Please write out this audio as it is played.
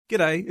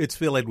G'day, it's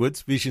Phil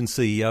Edwards, Vision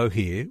CEO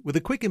here, with a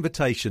quick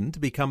invitation to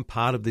become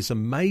part of this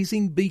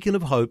amazing beacon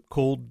of hope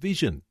called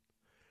Vision.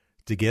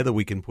 Together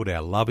we can put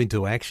our love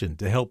into action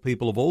to help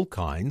people of all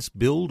kinds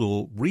build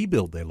or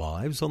rebuild their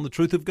lives on the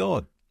truth of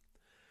God.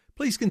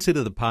 Please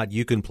consider the part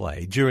you can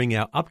play during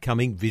our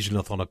upcoming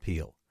Visionathon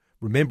appeal,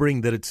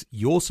 remembering that it's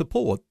your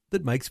support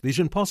that makes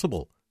Vision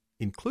possible,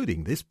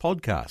 including this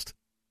podcast.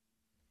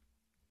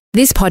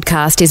 This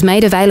podcast is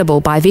made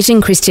available by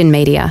Vision Christian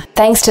Media,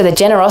 thanks to the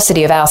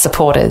generosity of our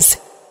supporters.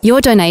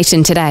 Your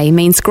donation today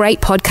means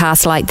great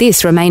podcasts like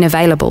this remain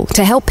available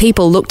to help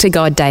people look to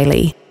God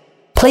daily.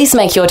 Please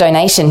make your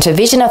donation to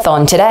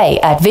Visionathon today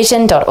at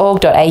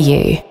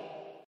vision.org.au.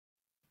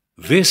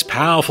 This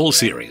powerful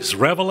series,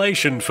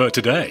 Revelation for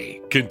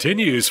Today,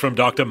 continues from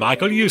Dr.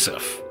 Michael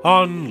Youssef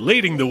on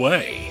Leading the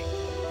Way.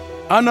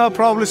 I know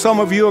probably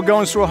some of you are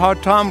going through a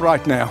hard time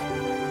right now.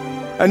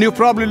 And you're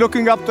probably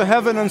looking up to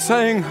heaven and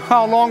saying,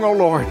 "How long, O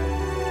Lord?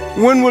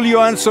 When will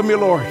you answer me,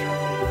 Lord?"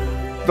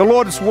 The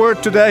Lord's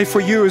word today for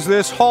you is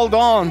this: hold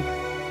on,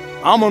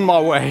 I'm on my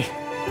way.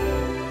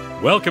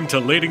 Welcome to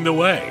Leading the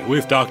Way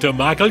with Dr.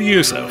 Michael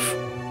Youssef.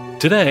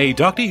 Today,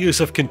 Dr.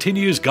 Youssef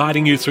continues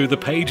guiding you through the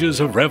pages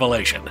of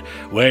Revelation,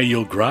 where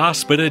you'll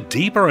grasp at a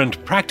deeper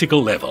and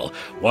practical level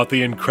what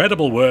the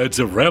incredible words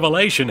of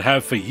Revelation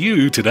have for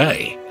you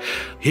today.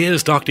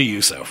 Here's Dr.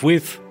 Youssef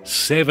with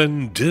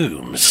 7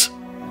 dooms.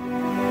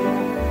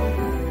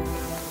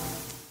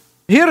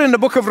 Here in the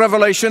book of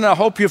Revelation, I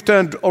hope you've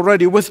turned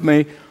already with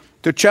me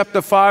to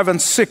chapter 5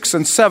 and 6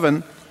 and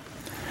 7.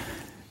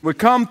 We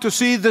come to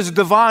see this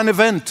divine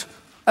event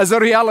as a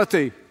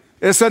reality.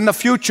 It's in the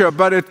future,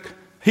 but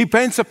he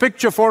paints a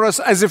picture for us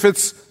as if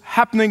it's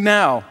happening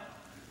now.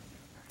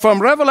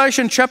 From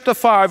Revelation chapter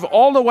 5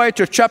 all the way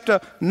to chapter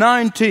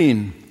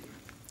 19,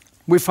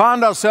 we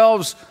find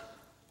ourselves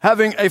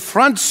having a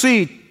front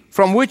seat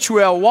from which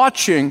we are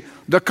watching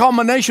the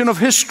culmination of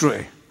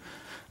history.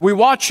 We're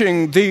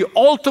watching the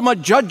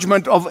ultimate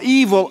judgment of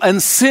evil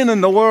and sin in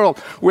the world.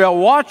 We are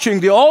watching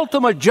the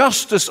ultimate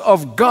justice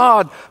of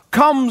God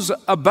comes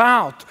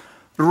about,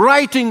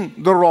 righting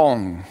the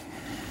wrong.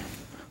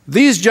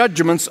 These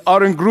judgments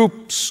are in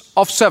groups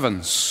of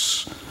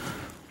 7s.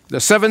 The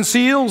 7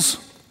 seals,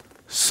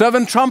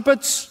 7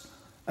 trumpets,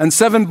 and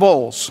 7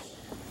 bowls.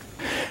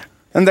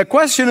 And the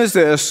question is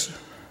this: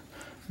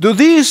 do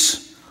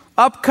these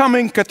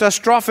upcoming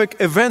catastrophic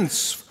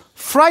events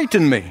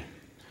frighten me?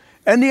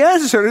 And the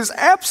answer is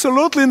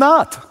absolutely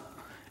not.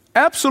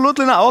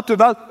 Absolutely not. Ought to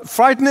not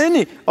frighten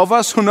any of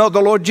us who know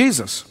the Lord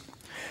Jesus.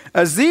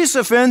 As these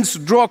events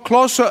draw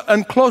closer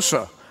and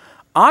closer,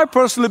 I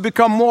personally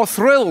become more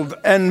thrilled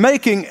and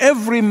making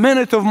every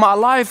minute of my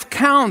life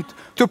count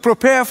to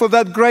prepare for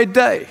that great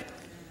day.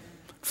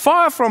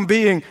 Far from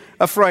being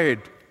afraid.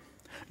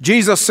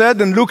 Jesus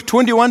said in Luke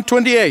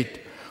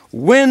 21:28,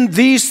 "When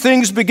these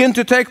things begin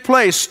to take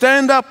place,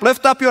 stand up,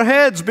 lift up your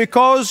heads,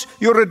 because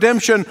your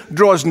redemption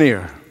draws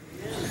near."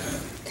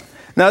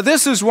 Now,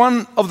 this is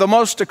one of the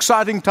most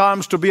exciting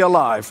times to be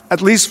alive, at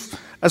least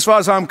as far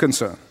as I'm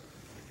concerned.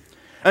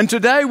 And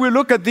today we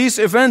look at these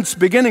events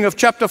beginning of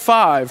chapter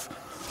 5.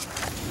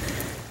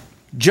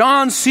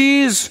 John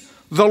sees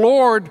the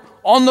Lord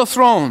on the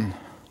throne.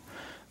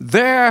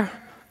 There,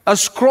 a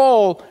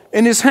scroll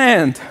in his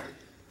hand.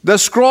 The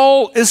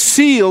scroll is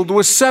sealed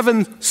with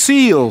 7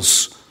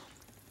 seals.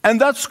 And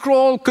that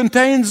scroll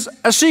contains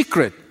a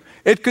secret.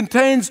 It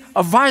contains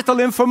a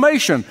vital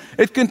information.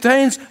 It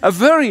contains a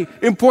very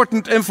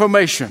important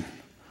information.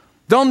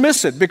 Don't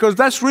miss it, because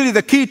that's really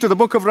the key to the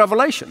book of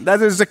Revelation.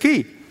 That is the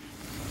key.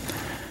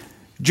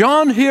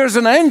 John hears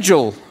an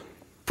angel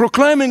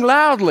proclaiming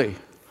loudly,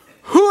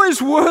 "Who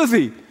is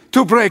worthy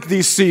to break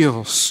these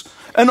seals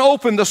and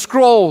open the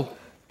scroll?"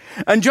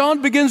 And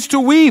John begins to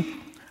weep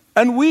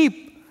and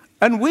weep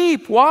and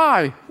weep.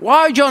 Why?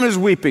 Why John is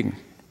weeping?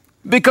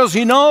 Because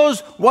he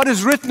knows what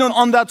is written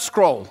on that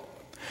scroll.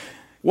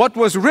 What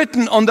was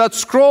written on that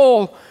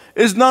scroll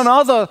is none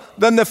other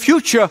than the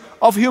future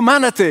of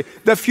humanity,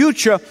 the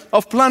future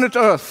of planet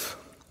Earth.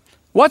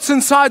 What's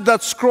inside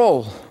that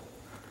scroll?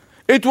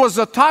 It was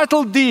the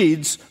title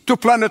deeds to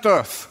planet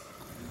Earth.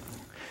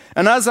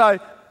 And as I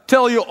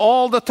tell you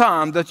all the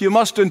time that you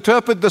must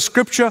interpret the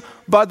scripture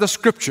by the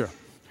scripture,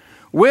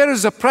 where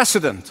is the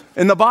precedent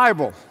in the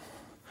Bible,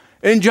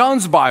 in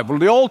John's Bible,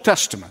 the Old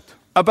Testament,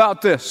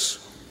 about this?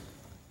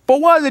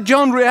 But why did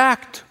John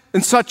react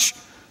in such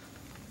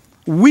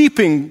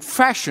weeping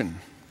fashion?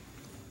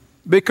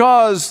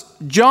 Because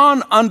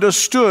John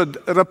understood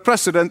the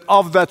precedent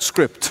of that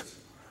script.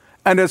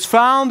 And it's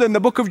found in the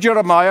book of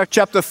Jeremiah,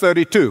 chapter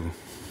 32.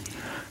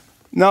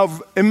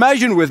 Now,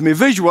 imagine with me,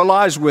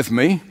 visualize with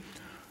me,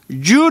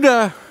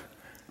 Judah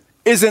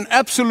is in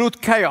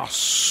absolute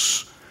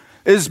chaos.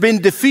 It's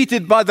been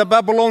defeated by the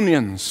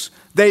Babylonians.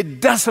 They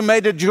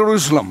decimated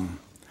Jerusalem.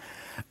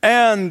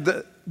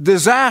 And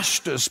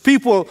disasters.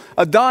 People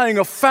are dying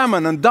of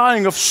famine and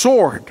dying of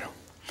sword.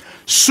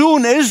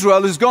 Soon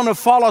Israel is going to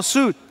follow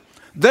suit.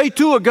 They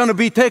too are going to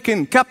be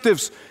taken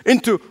captives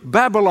into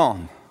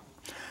Babylon.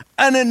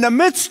 And in the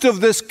midst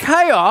of this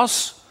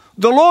chaos,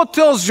 the Lord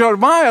tells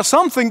Jeremiah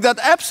something that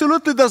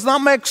absolutely does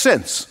not make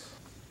sense.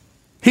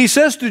 He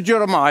says to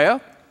Jeremiah,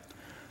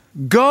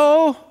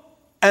 go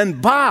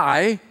and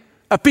buy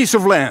a piece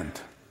of land.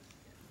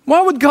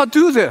 Why would God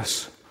do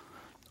this?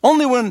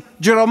 Only when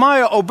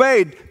Jeremiah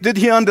obeyed did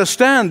he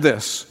understand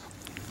this.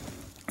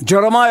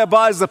 Jeremiah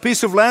buys a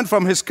piece of land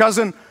from his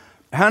cousin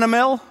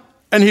Hanamel,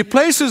 and he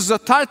places the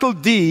title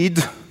deed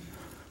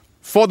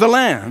for the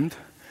land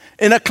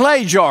in a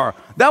clay jar.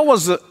 That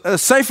was the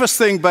safest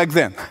thing back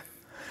then.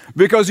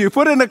 Because you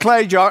put it in a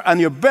clay jar and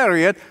you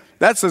bury it,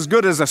 that's as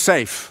good as a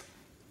safe.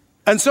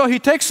 And so he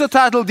takes the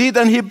title deed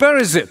and he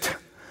buries it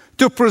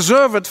to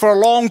preserve it for a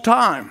long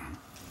time.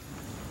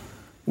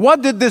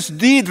 What did this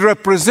deed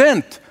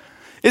represent?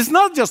 It's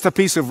not just a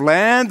piece of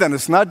land, and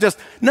it's not just,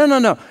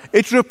 no.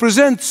 It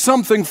represents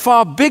something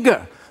far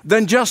bigger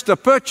than just a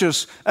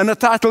purchase and a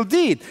title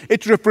deed.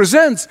 It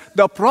represents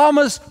the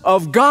promise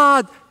of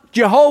God,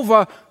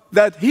 Jehovah,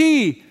 that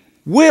He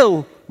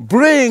will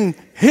bring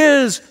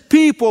His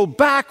people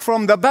back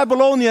from the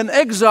Babylonian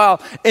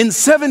exile in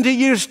 70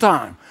 years'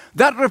 time.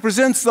 That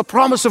represents the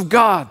promise of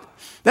God.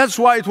 That's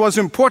why it was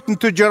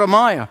important to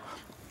Jeremiah.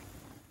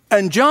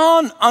 And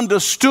John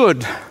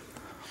understood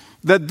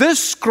that this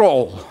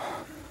scroll,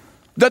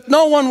 that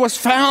no one was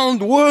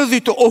found worthy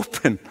to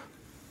open,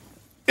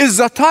 is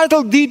the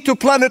title deed to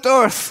planet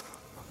Earth.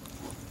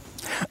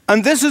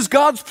 And this is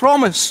God's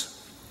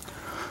promise,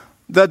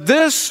 that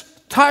this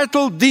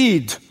title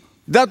deed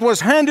that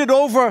was handed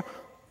over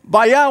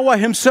by Yahweh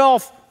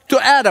Himself to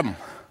Adam,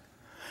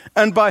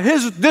 and by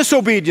his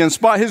disobedience,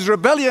 by his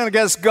rebellion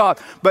against God,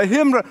 by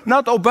him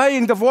not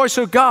obeying the voice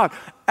of God,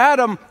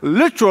 Adam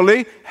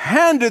literally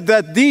handed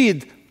that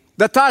deed,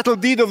 the title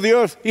deed of the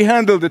earth, he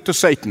handed it to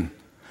Satan.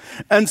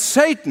 And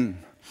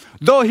Satan,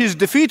 though he's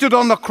defeated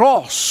on the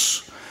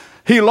cross,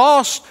 he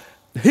lost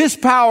his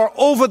power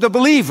over the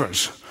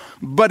believers,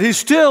 but he's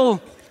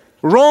still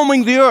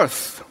roaming the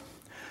earth.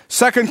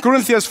 2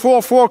 Corinthians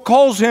 4:4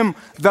 calls him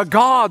the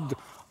God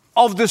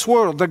of this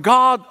world, the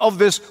God of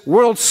this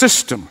world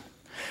system.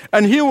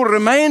 And he will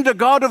remain the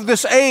God of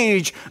this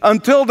age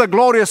until the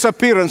glorious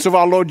appearance of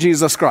our Lord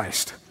Jesus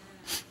Christ.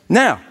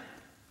 Now,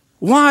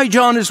 why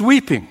John is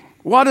weeping?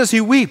 Why does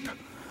he weep?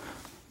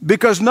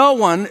 Because no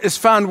one is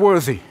found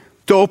worthy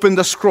to open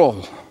the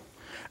scroll.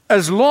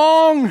 As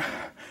long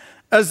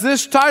as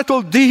this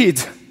title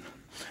deed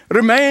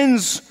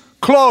remains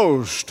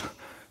closed,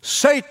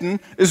 Satan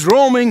is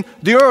roaming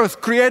the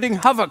earth, creating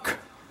havoc.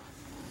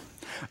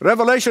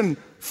 Revelation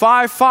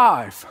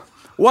 5:5,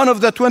 one of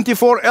the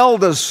 24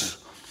 elders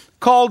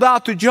called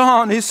out to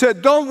John. He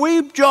said, "Don't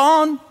weep,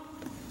 John.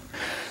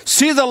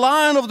 See the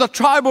Lion of the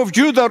tribe of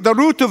Judah, the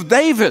root of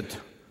David.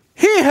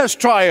 He has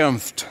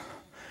triumphed.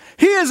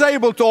 He is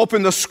able to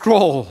open the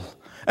scroll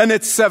and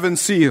its 7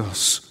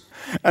 seals."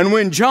 And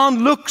when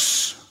John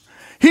looks,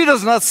 he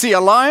does not see a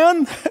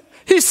lion,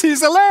 he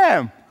sees a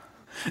lamb.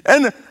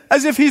 And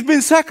as if he's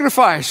been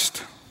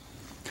sacrificed.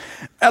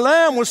 A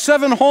lamb with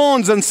 7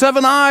 horns and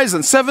 7 eyes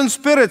and 7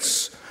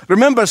 spirits.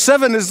 Remember,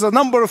 7 is the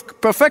number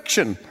of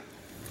perfection.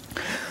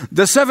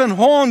 The 7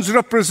 horns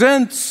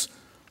represents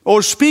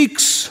or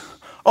speaks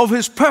of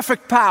His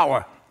perfect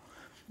power.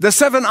 The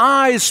 7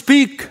 eyes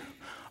speak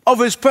of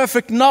His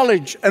perfect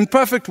knowledge and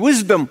perfect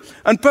wisdom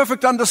and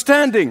perfect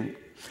understanding.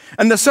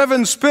 And the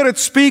 7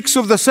 spirits speaks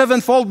of the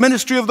 7-fold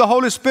ministry of the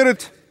Holy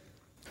Spirit.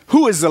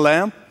 Who is the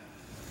Lamb?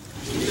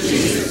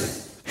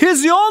 Jesus.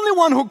 He's the only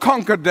one who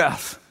conquered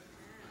death.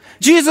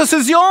 Jesus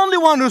is the only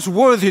one who's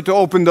worthy to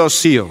open those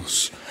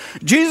seals.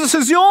 Jesus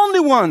is the only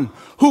one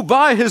who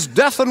by His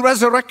death and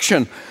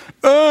resurrection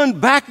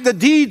earned back the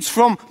deeds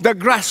from the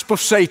grasp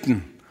of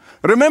Satan.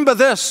 Remember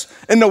this,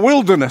 in the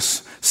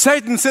wilderness,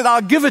 Satan said,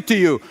 "I'll give it to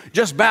you.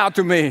 Just bow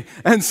to me."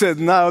 And said,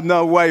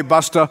 no way,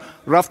 Buster.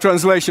 Rough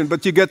translation,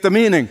 but you get the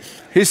meaning.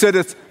 He said,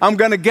 "I'm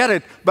going to get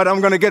it, but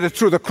I'm going to get it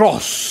through the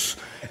cross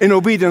in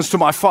obedience to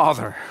my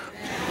Father."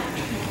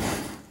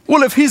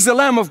 Well, if He's the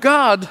Lamb of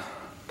God,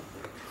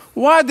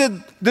 why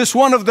did this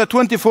one of the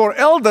 24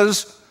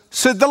 elders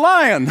say the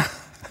lion?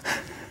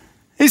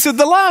 He said,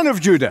 "The Lion of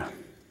Judah."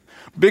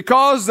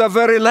 Because the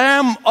very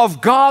Lamb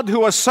of God who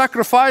was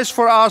sacrificed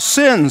for our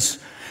sins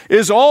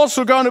is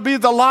also going to be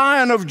the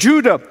Lion of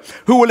Judah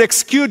who will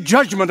execute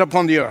judgment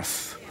upon the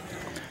earth.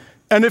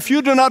 And if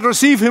you do not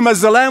receive Him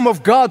as the Lamb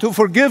of God who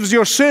forgives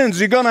your sins,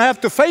 you're going to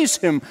have to face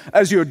Him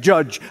as your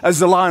judge, as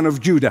the Lion of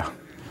Judah.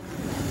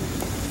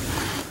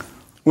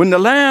 When the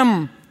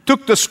Lamb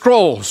took the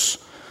scrolls,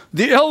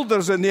 the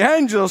elders and the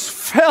angels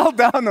fell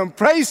down and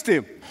praised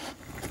Him.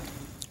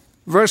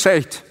 Verse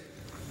 8.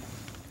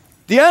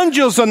 The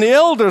angels and the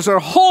elders are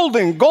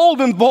holding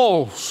golden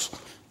bowls.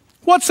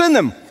 What's in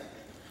them?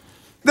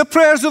 The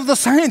prayers of the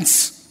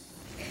saints.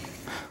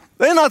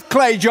 They're not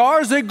clay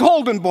jars, they're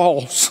golden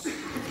bowls.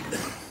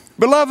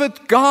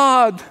 Beloved,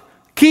 God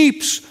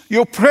keeps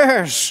your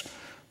prayers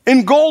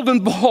in golden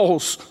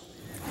bowls.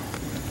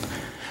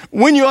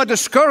 When you are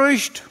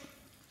discouraged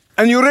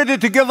and you're ready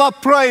to give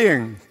up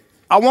praying,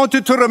 I want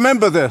you to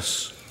remember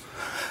this.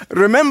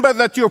 Remember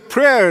that your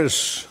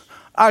prayers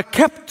are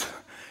kept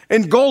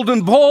in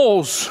golden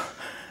bowls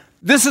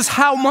This is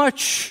how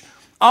much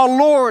our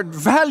Lord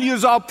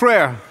values our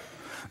prayer.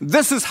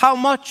 This is how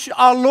much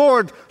our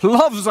Lord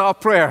loves our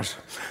prayers.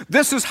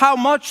 This is how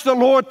much the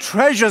Lord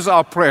treasures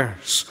our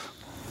prayers.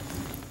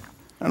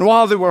 And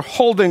while they were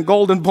holding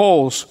golden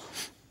bowls,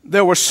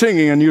 they were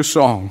singing a new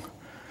song.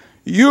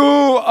 You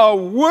are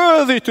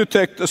worthy to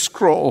take the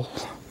scroll.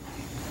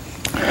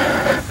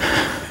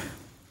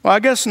 Well, I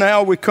guess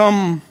now we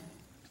come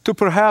to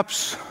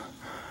perhaps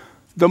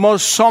the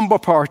most somber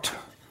part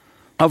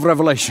of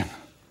Revelation,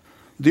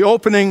 the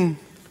opening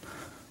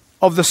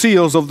of the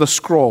seals of the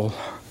scroll.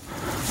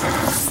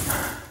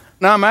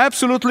 Now, I'm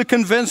absolutely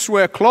convinced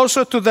we're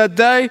closer to that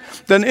day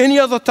than any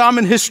other time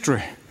in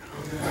history.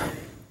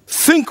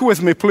 Think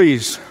with me,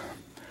 please,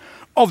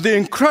 of the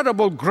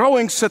incredible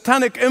growing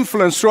satanic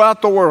influence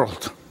throughout the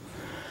world.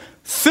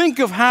 Think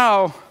of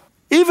how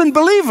even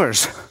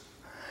believers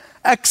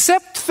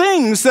accept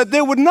things that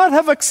they would not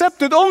have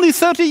accepted only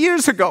 30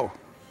 years ago.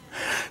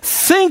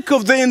 Think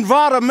of the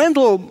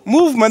environmental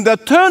movement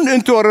that turned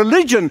into a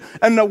religion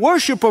and the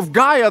worship of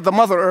Gaia, the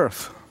Mother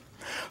Earth.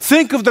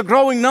 Think of the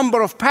growing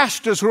number of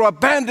pastors who are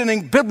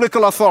abandoning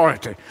biblical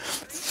authority.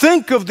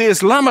 Think of the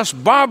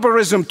Islamist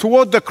barbarism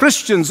toward the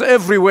Christians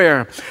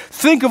everywhere.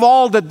 Think of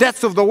all the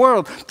deaths of the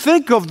world.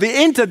 Think of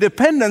the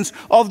interdependence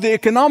of the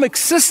economic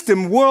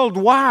system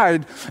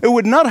worldwide. It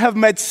would not have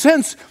made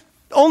sense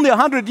only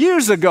 100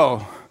 years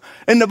ago.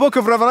 In the book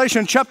of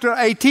Revelation, chapter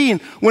 18,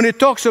 when it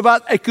talks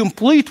about a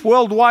complete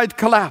worldwide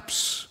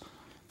collapse.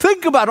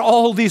 Think about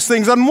all these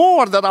things and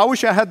more that I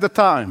wish I had the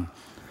time.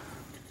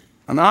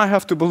 And I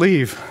have to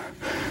believe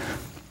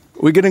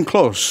we're getting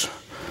close.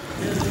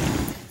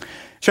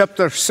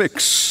 Chapter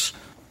 6.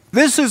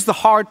 This is the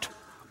heart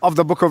of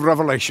the book of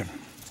Revelation.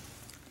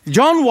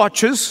 John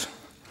watches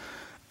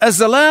as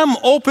the Lamb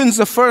opens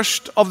the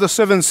first of the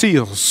 7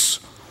 seals.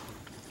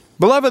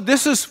 Beloved,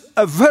 this is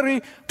a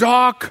very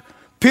dark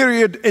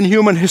period in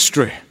human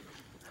history,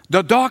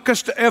 the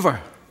darkest ever.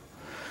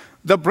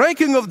 The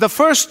breaking of the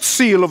first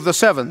seal of the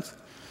 7th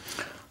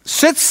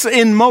sets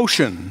in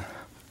motion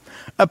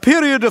a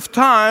period of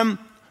time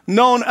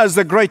known as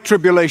the Great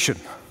Tribulation.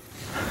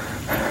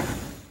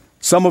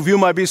 Some of you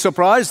might be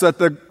surprised that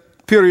the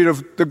period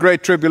of the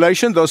Great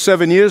Tribulation, those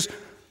 7 years,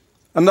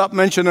 are not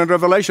mentioned in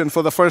Revelation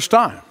for the first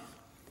time.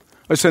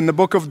 It's in the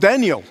book of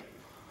Daniel.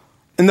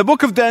 In the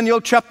book of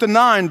Daniel, chapter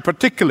 9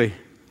 particularly,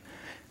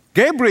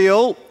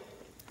 Gabriel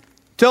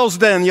tells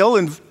Daniel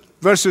in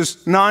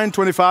verses 9,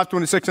 25,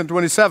 26, and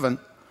 27,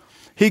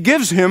 he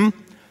gives him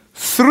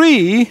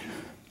 3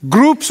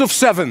 groups of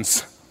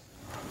 7s.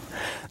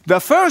 The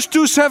first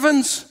 2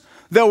 7s,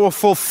 they were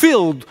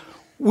fulfilled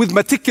with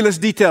meticulous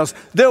details.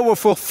 They were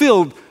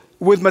fulfilled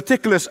with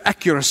meticulous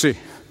accuracy.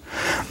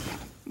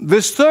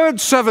 This third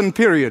 7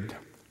 period,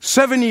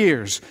 7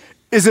 years,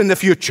 is in the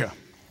future.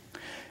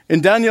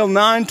 In Daniel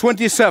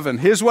 9:27,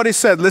 here's what he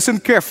said.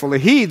 Listen carefully.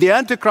 He, the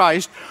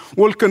Antichrist,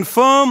 will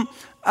confirm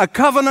a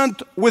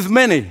covenant with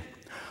many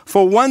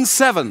for 1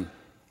 7.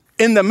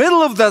 In the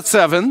middle of that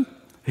 7,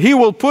 he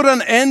will put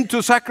an end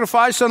to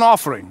sacrifice and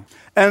offering.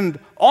 And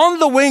on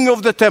the wing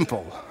of the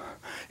temple,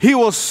 he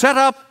will set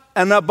up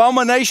an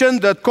abomination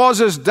that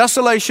causes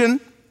desolation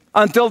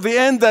until the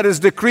end that is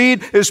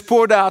decreed is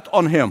poured out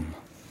on him.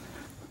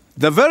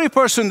 The very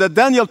person that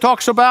Daniel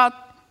talks about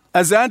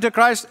as the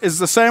Antichrist is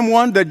the same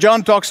one that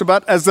John talks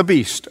about as the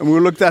beast. And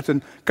we'll look at that in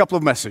a couple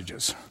of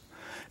messages.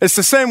 It's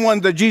the same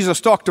one that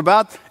Jesus talked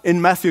about in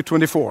Matthew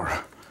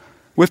 24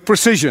 with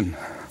precision.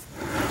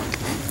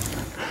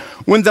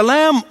 When the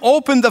Lamb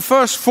opened the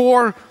first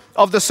 4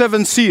 of the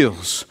 7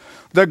 seals,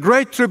 the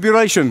Great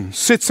Tribulation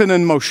sits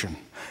in motion.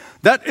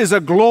 That is a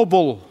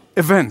global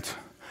event.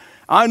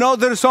 I know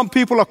there are some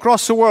people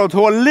across the world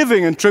who are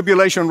living in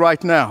tribulation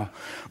right now,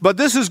 but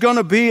this is going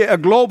to be a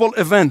global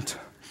event.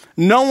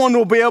 No one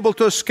will be able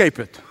to escape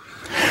it.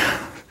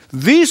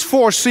 These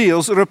 4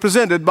 seals are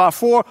represented by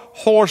 4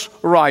 horse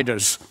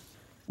riders.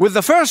 With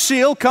the first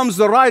seal comes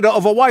the rider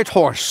of a white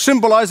horse,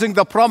 symbolizing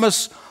the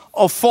promise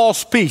of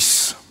false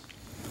peace.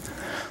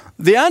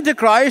 The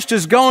Antichrist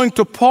is going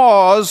to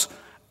pause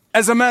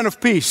as a man of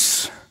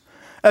peace,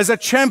 as a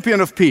champion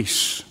of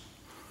peace.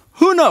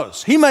 Who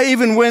knows? He may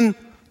even win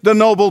the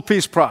Nobel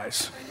Peace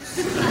Prize.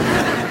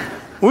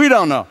 We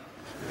don't know.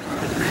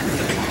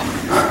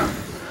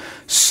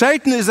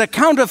 Satan is a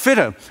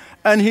counterfeiter,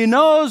 and he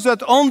knows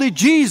that only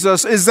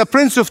Jesus is the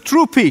Prince of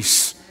true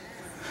peace.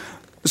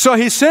 So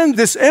he sent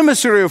this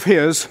emissary of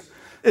his,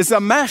 is a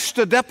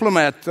master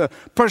diplomat, a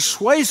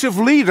persuasive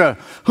leader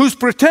who's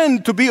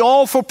pretend to be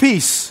all for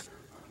peace.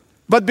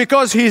 But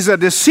because he's a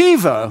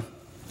deceiver,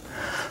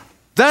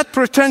 that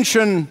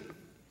pretension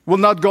will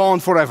not go on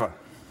forever.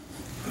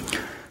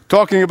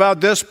 Talking about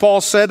this,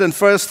 Paul said in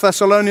 1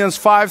 Thessalonians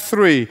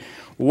 5:3,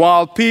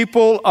 while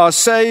people are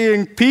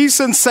saying peace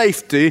and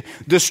safety,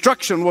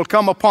 destruction will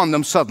come upon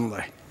them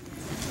suddenly.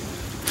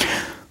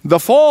 The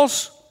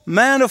false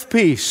man of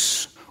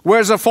peace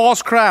wears a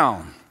false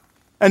crown,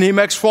 and he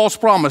makes false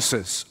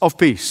promises of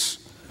peace.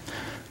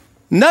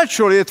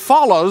 Naturally, it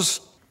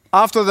follows,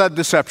 after that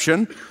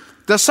deception,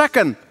 the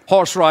second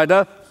horse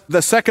rider,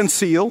 the second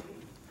seal,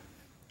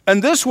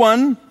 And this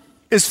one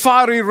is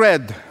fiery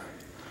red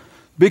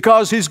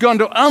because he's going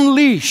to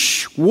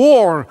unleash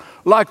war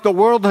like the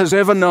world has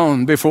ever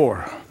known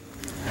before.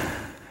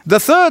 The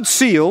third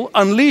seal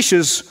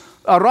unleashes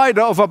a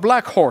rider of a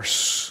black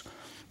horse.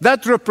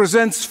 That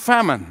represents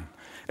famine,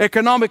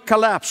 economic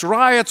collapse,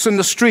 riots in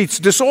the streets,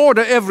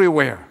 disorder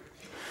everywhere.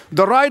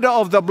 The rider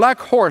of the black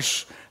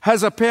horse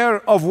has a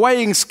pair of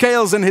weighing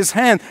scales in his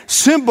hand,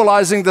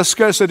 symbolizing the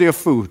scarcity of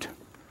food.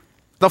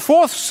 The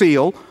fourth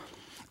seal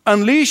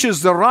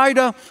unleashes the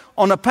rider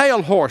on a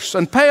pale horse,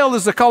 and pale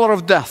is the color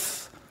of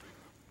death.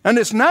 And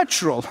it's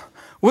natural.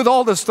 With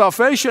all the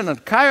starvation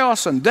and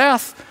chaos and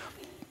death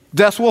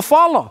will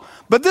follow.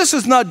 But this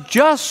is not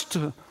just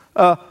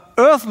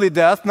earthly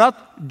death,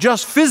 not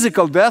just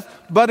physical death,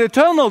 but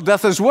eternal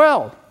death as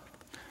well.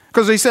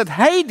 Because he said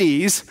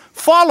Hades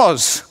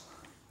follows.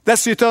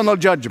 That's the eternal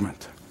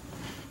judgment.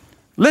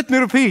 Let me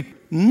repeat,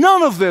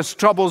 none of this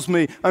troubles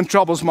me and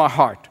troubles my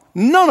heart.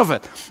 None of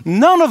it.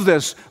 None of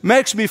this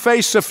makes me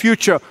face the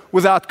future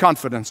without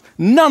confidence.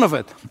 None of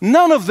it.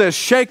 None of this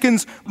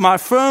shakens my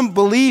firm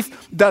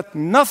belief that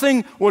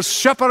nothing will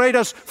separate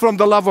us from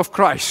the love of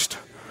Christ.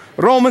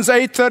 Romans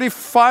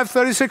 8:35,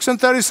 36, and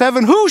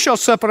 37. Who shall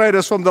separate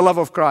us from the love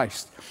of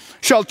Christ?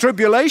 Shall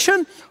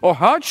tribulation or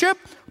hardship,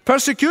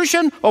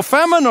 persecution or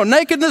famine or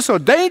nakedness or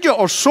danger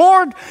or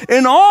sword?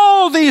 In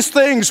all these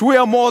things we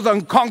are more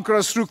than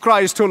conquerors through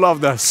Christ who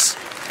loved us.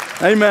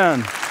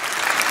 Amen.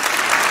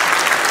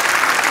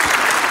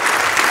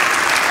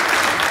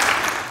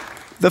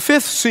 The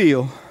fifth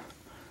seal,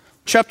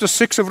 chapter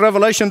 6 of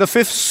Revelation, the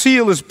fifth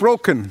seal is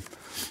broken.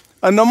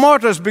 And the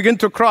martyrs begin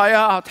to cry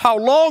out, "How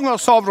long, O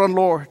sovereign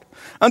Lord,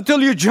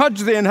 until you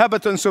judge the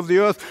inhabitants of the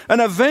earth and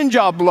avenge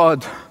our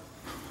blood?"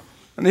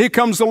 And here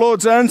comes the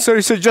Lord's answer.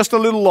 He said, "Just a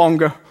little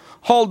longer.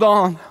 Hold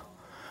on.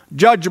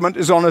 Judgment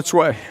is on its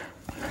way."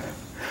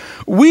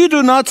 We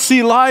do not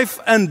see life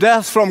and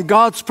death from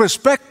God's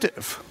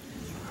perspective.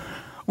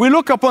 We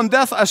look upon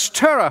death as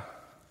terror.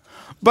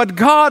 But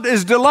God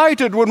is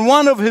delighted when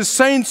one of His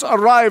saints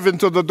arrive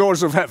into the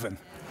doors of heaven.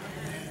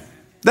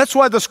 That's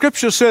why the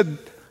scripture said,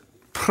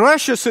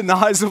 precious in the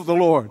eyes of the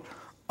Lord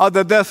are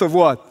the death of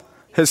what?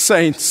 His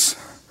saints.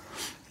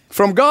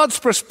 From God's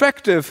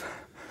perspective,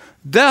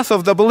 death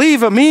of the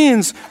believer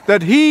means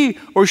that he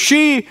or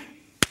she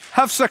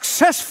have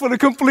successfully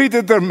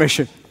completed their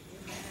mission.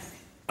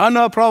 I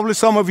know probably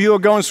some of you are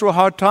going through a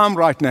hard time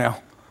right now.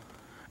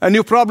 And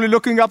you're probably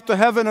looking up to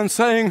heaven and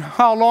saying,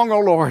 "How long, O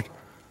Lord?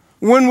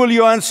 When will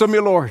you answer me,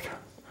 Lord?"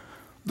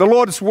 The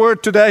Lord's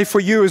word today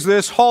for you is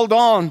this: hold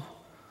on,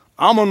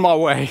 I'm on my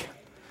way.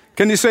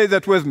 Can you say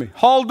that with me?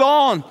 Hold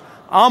on,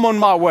 I'm on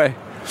my way.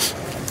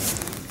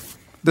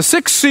 The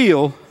sixth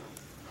seal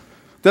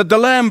that the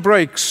Lamb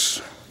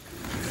breaks,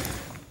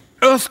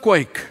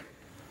 earthquake,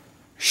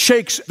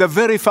 shakes the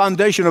very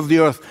foundation of the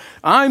earth.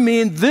 I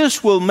mean,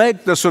 this will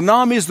make the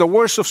tsunamis, the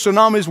worst of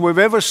tsunamis we've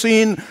ever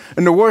seen,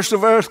 and the worst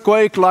of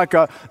earthquake,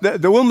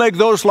 they will make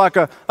those like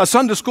a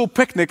Sunday school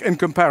picnic in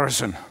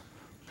comparison.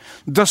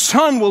 The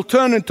sun will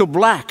turn into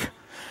black,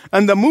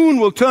 and the moon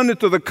will turn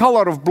into the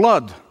color of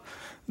blood.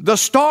 The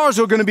stars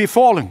are going to be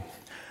falling.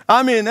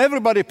 I mean,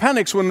 everybody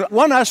panics when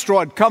one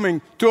asteroid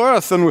coming to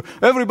Earth, and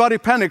everybody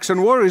panics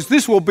and worries.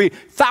 This will be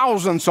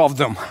thousands of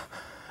them.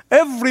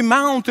 Every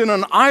mountain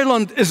and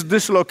island is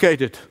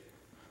dislocated.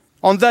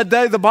 On that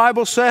day, the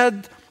Bible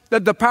said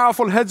that the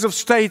powerful heads of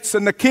states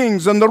and the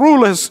kings and the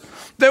rulers,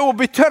 they will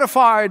be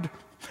terrified,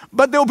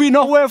 but there will be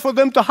nowhere for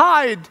them to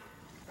hide.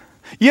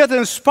 Yet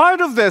in spite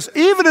of this,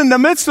 even in the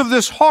midst of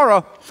this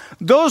horror,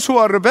 those who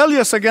are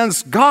rebellious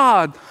against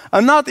God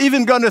are not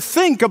even going to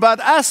think about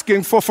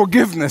asking for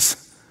forgiveness.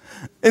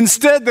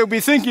 Instead, they'll be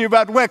thinking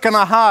about, where can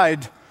I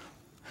hide?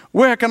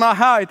 Where can I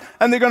hide?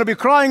 And they're going to be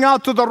crying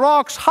out to the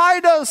rocks,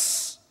 hide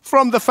us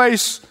from the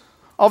face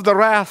of the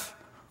wrath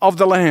of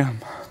the Lamb.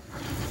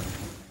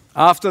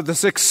 After the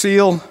sixth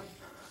seal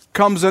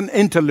comes an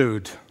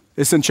interlude.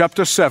 It's in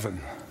chapter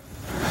 7.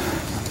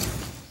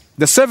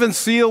 The seventh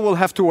seal will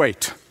have to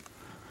wait.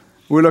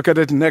 We'll look at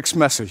it in the next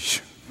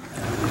message.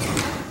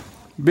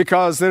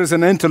 Because there is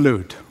an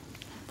interlude.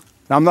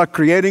 Now, I'm not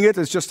creating it,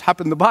 it's just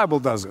happened, the Bible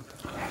does it.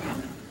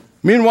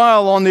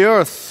 Meanwhile, on the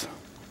earth,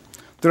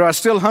 there are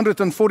still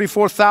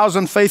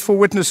 144,000 faithful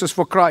witnesses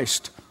for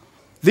Christ.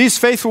 These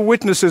faithful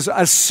witnesses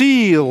are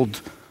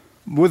sealed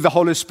with the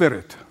Holy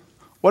Spirit.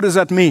 What does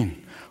that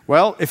mean?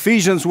 Well,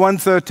 Ephesians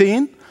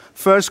 1:13,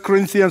 1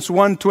 Corinthians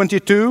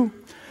 1:22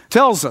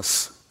 tells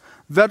us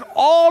that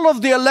all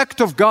of the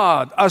elect of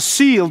God are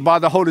sealed by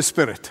the Holy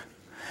Spirit.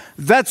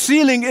 That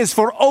sealing is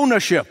for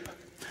ownership.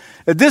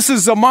 This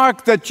is the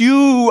mark that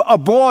you are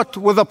bought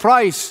with a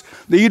price,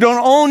 that you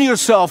don't own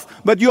yourself,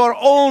 but you are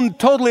owned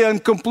totally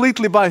and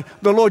completely by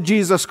the Lord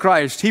Jesus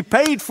Christ. He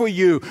paid for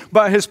you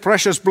by His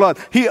precious blood.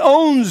 He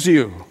owns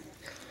you.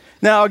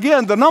 Now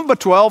again, the number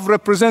 12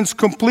 represents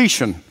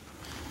completion.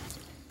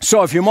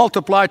 So if you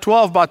multiply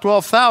 12 by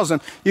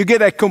 12,000, you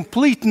get a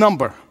complete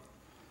number.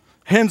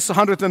 Hence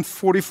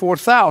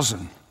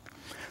 144,000.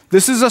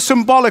 This is a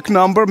symbolic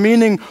number,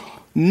 meaning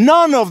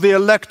none of the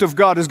elect of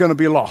God is going to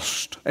be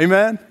lost.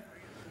 Amen?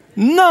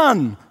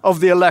 none of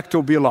the elect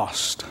will be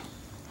lost.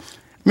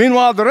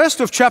 Meanwhile, the rest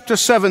of chapter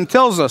 7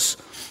 tells us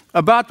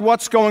about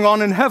what's going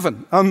on in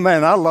heaven. Oh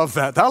man, I love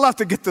that. I'll have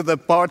to get to the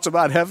parts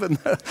about heaven.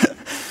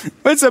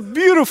 It's a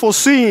beautiful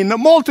scene, a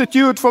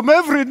multitude from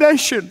every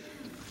nation,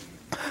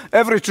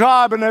 every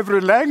tribe and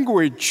every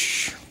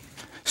language,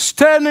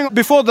 standing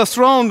before the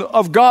throne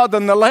of God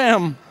and the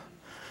Lamb.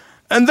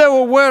 And they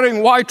were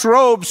wearing white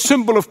robes,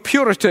 symbol of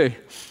purity.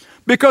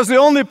 Because the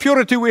only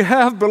purity we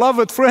have,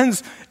 beloved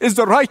friends, is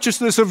the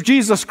righteousness of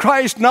Jesus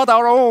Christ, not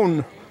our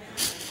own.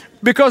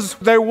 Because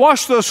they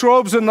washed those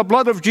robes in the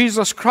blood of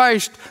Jesus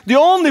Christ, the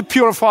only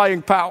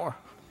purifying power.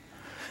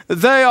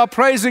 They are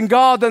praising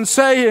God and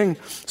saying,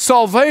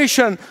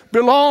 salvation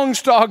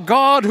belongs to our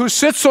God who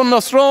sits on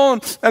the throne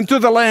and to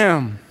the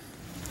Lamb.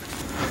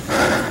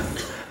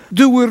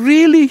 Do we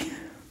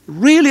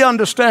really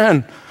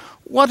understand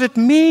what it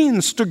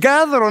means to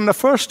gather on the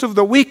first of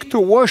the week to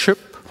worship?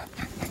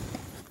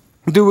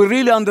 Do we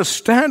really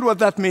understand what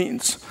that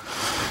means?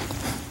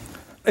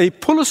 A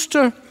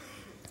Pulitzer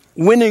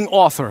winning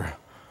author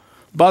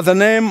by the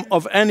name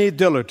of Annie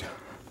Dillard.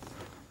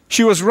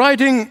 She was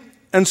writing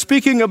and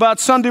speaking about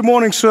Sunday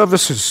morning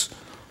services.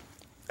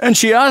 And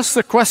she asked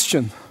the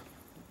question,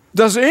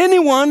 does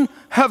anyone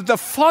have the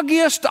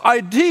foggiest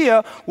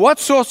idea what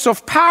sorts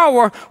of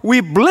power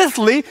we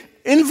blithely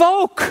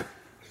invoke?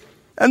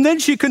 And then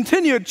she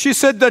continued, she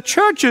said, the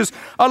churches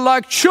are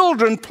like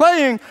children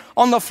playing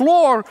on the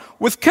floor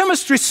with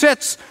chemistry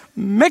sets,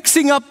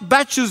 mixing up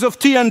batches of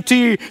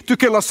TNT to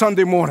kill a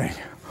Sunday morning.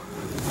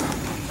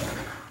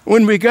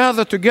 When we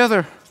gather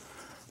together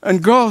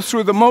and go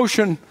through the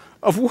motion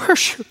of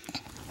worship,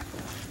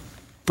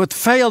 but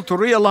fail to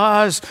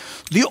realize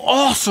the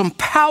awesome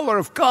power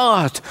of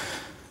God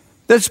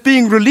that's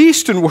being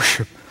released in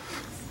worship.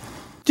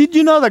 Did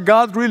you know that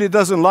God really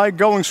doesn't like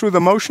going through the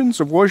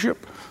motions of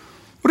worship?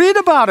 Read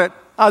about it,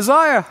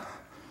 Isaiah.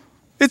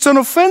 It's an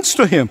offense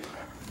to him.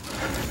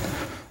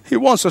 He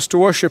wants us to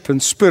worship in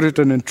spirit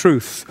and in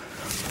truth.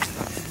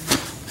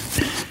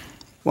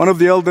 One of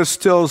the elders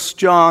tells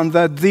John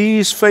that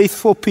these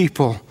faithful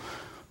people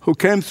who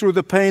came through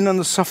the pain and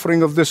the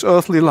suffering of this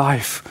earthly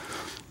life,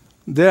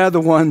 they're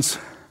the ones.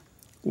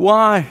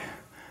 Why?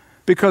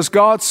 Because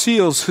God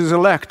seals his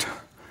elect.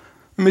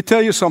 Let me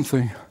tell you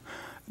something.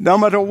 No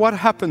matter what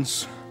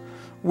happens,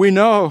 we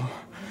know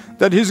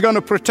that he's going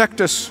to protect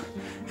us.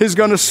 He's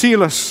going to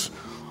seal us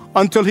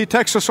until he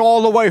takes us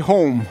all the way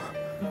home.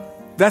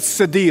 That's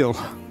the deal.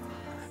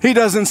 He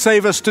doesn't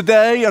save us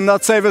today and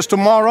not save us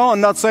tomorrow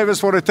and not save us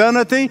for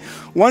eternity.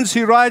 Once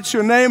he writes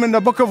your name in the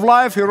book of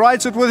life, he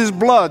writes it with his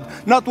blood,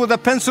 not with a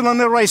pencil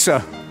and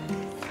eraser.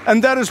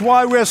 And that is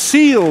why we're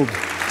sealed.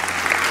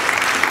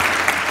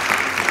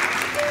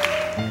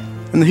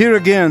 And here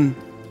again,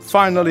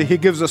 finally, he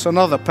gives us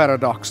another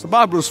paradox. The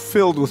Bible is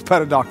filled with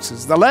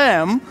paradoxes. The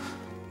lamb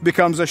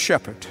becomes a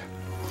shepherd.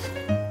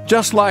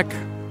 Just like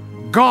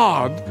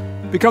God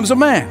becomes a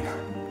man.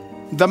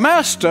 The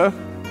master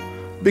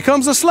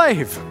becomes a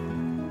slave.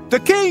 The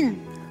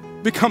king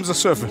becomes a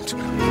servant.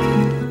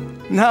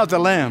 Now the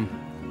lamb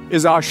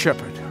is our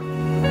shepherd.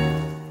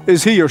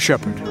 Is he your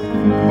shepherd?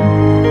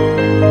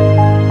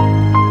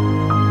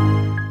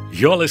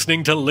 You're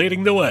listening to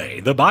Leading the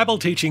Way, the Bible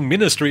teaching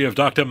ministry of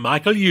Dr.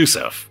 Michael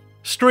Youssef.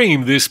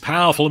 Stream this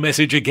powerful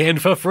message again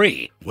for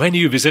free when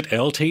you visit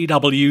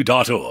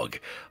ltw.org,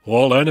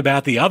 or learn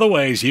about the other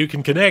ways you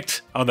can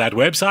connect on that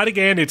website.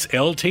 Again, it's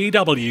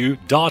ltw.org.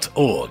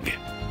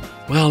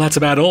 Well, that's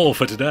about all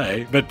for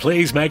today, but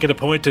please make it a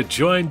point to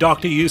join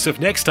Dr. Youssef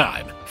next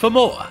time for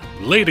more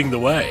Leading the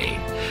Way.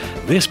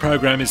 This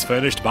program is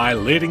furnished by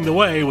Leading the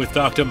Way with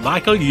Dr.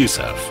 Michael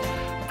Youssef,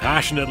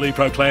 passionately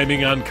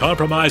proclaiming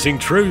uncompromising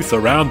truth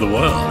around the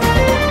world.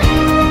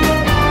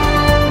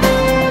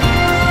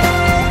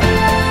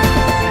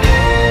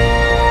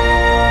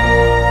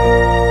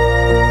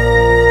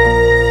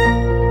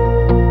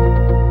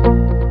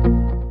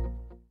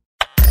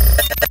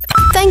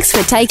 Thanks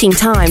for taking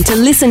time to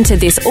listen to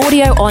this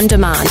audio on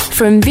demand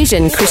from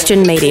Vision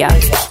Christian Media.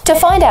 To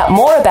find out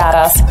more about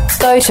us,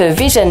 go to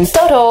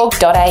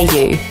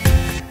vision.org.au.